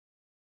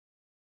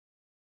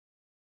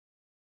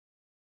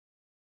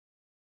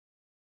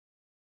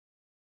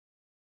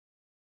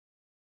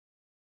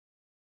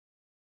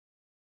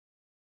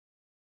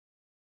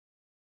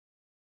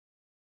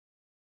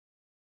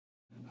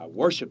I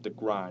worship the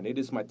grind. It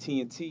is my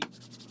TNT.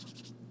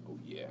 Oh,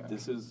 yeah.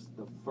 This is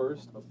the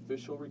first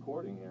official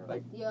recording here.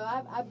 Like, Yo,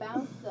 I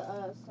bounced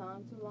the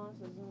song too long,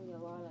 so it's going to be a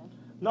lot of...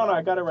 No,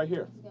 I got it right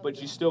here.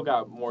 But you still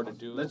got more to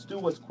do. Let's do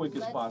what's quick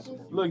as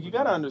possible. Look, you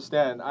got to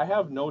understand, I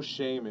have no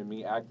shame in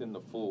me acting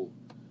the fool.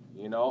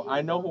 You know,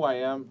 I know who I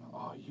am.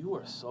 Oh, you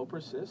are so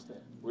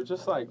persistent. We're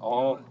just like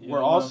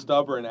we're all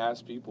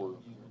stubborn-ass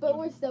people. But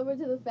we're stubborn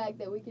to the fact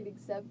that we can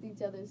accept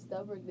each other's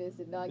stubbornness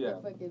and not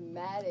get fucking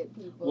mad at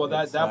people. Well,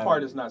 that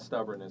part is not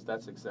stubbornness.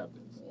 That's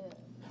acceptance. Yeah.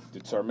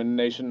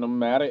 Determination no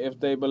matter if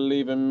they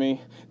believe in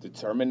me.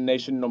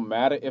 Determination no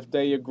matter if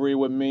they agree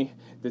with me.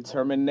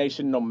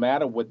 Determination no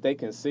matter what they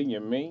can see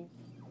in me.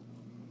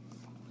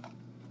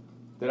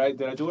 Did I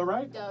do it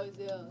right? That was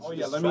it. Oh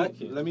yeah,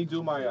 let me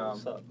do my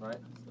right.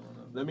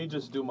 Let me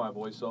just do my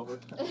voiceover.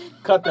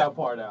 Cut that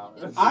part out.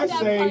 I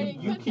say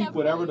you keep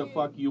whatever the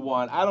fuck you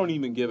want. I don't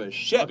even give a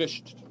shit.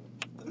 Okay.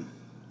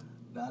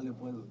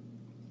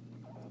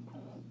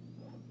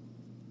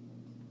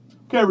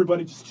 Okay,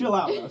 everybody, just chill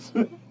out.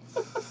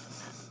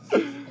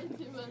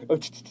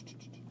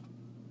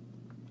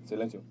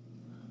 Silencio.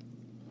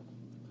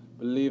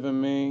 Believe in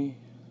me,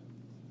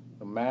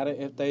 no matter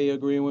if they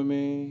agree with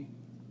me.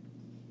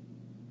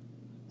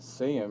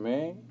 See it,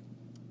 man.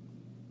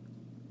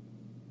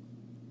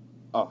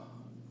 Oh.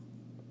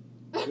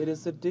 It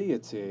is a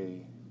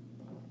deity.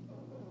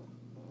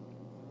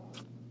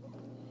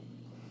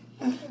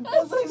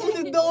 That's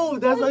actually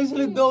dope. That's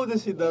actually dope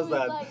that she does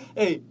that. Like,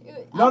 hey.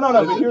 No,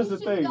 but here's the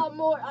thing. You got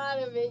more out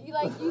of it. You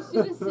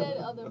should have said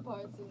other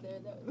parts in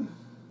there.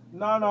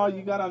 No,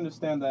 you gotta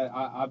understand that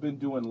I've been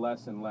doing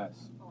less and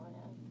less. Oh,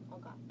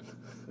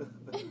 yeah.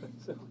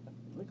 Okay.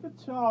 Look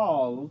at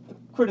y'all.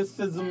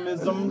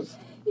 Criticismisms.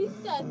 He's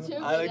not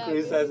tripping. I like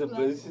criticizing,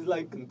 but she's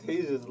like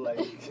contagious.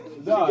 Like,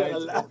 no,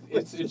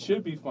 it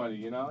should be funny,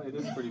 you know? It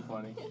is pretty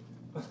funny.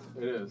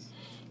 It is.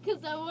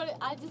 Because when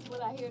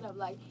I hear it, I'm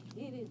like,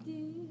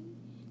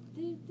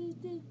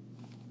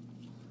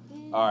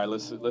 all right,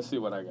 let's see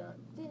what I got.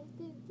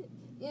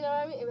 You know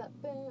what I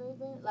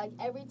mean? Like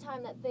every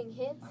time that thing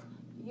hits,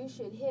 you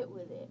should hit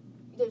with it.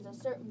 There's a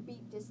certain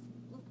beat, just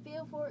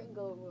feel for it and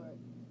go for it.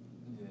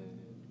 Yeah.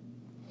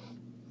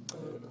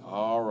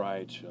 All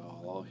right,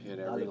 y'all. I'll hit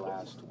every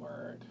last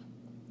word.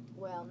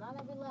 Well, not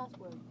every last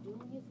word. Do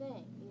your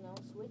thing. You know,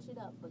 switch it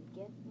up, but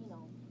get, you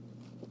know.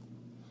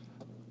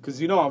 Because,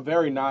 you know, I'm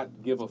very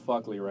not give a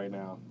fuckly right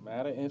now. No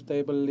matter if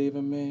they believe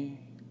in me.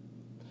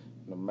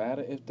 No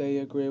matter if they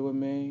agree with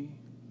me.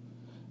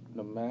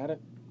 No matter.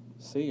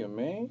 See you,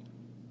 man.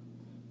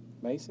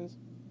 Masons.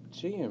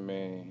 G in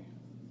me.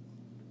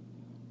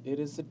 It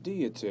is a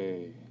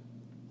deity.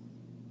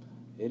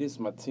 It is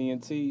my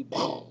TNT.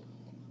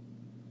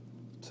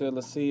 Till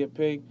I see a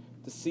pig.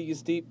 The sea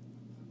is deep.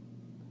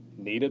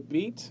 Need a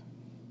beat?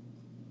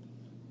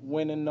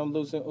 Winning, no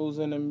losing,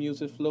 oozing, the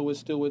music fluid,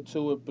 stew it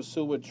to it,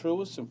 pursue it,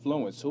 truest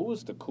influence. Who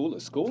is the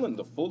coolest? Schooling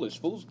the foolish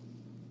fools.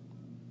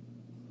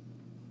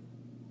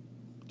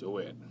 Do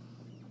it.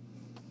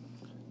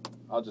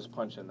 I'll just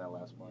punch in that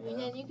last part. And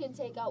then you can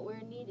take out where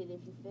needed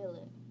if you feel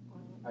it.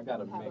 I got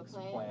a mixed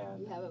plan.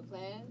 You have a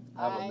plan?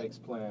 I have a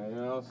mixed plan, you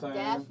know what I'm saying?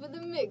 That's for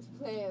the mixed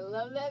plan.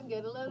 Love that.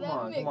 Gotta love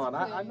that mixed plan. Come on,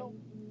 I know.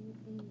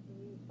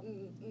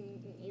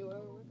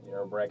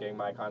 You're breaking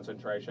my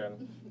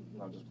concentration.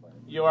 I'm just playing.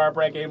 You are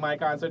breaking my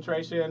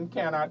concentration.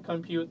 Cannot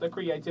compute the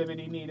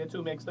creativity needed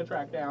to mix the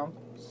track down.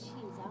 Jeez,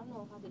 I don't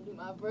know if I can do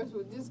my verse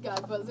with this guy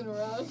buzzing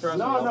around. Trust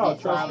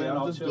me.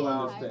 I'm just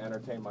doing this to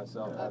entertain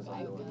myself as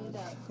I'm doing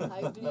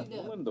it.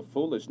 Fooling the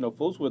foolish. No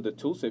fools with the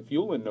tools. If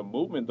you in the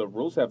movement, the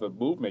rules have a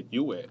movement.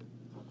 You it.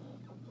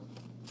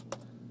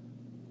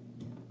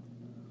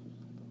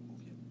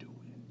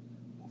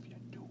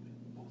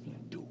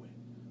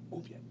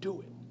 Move ya, do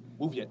it.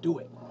 Move ya, do it. Move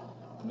ya, do it.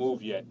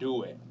 Move ya,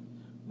 do it.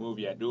 Move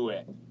ya, do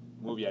it.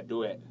 Move ya,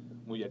 do it.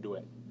 Move ya, do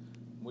it.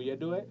 Move ya,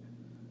 do it.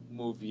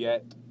 Move ya, do it. Move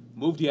yet.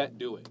 Move yet,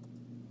 do it.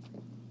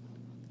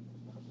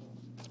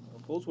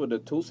 Fools with the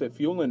tools and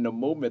fuel in the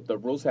movement, the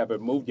rules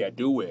haven't moved yet,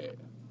 do it.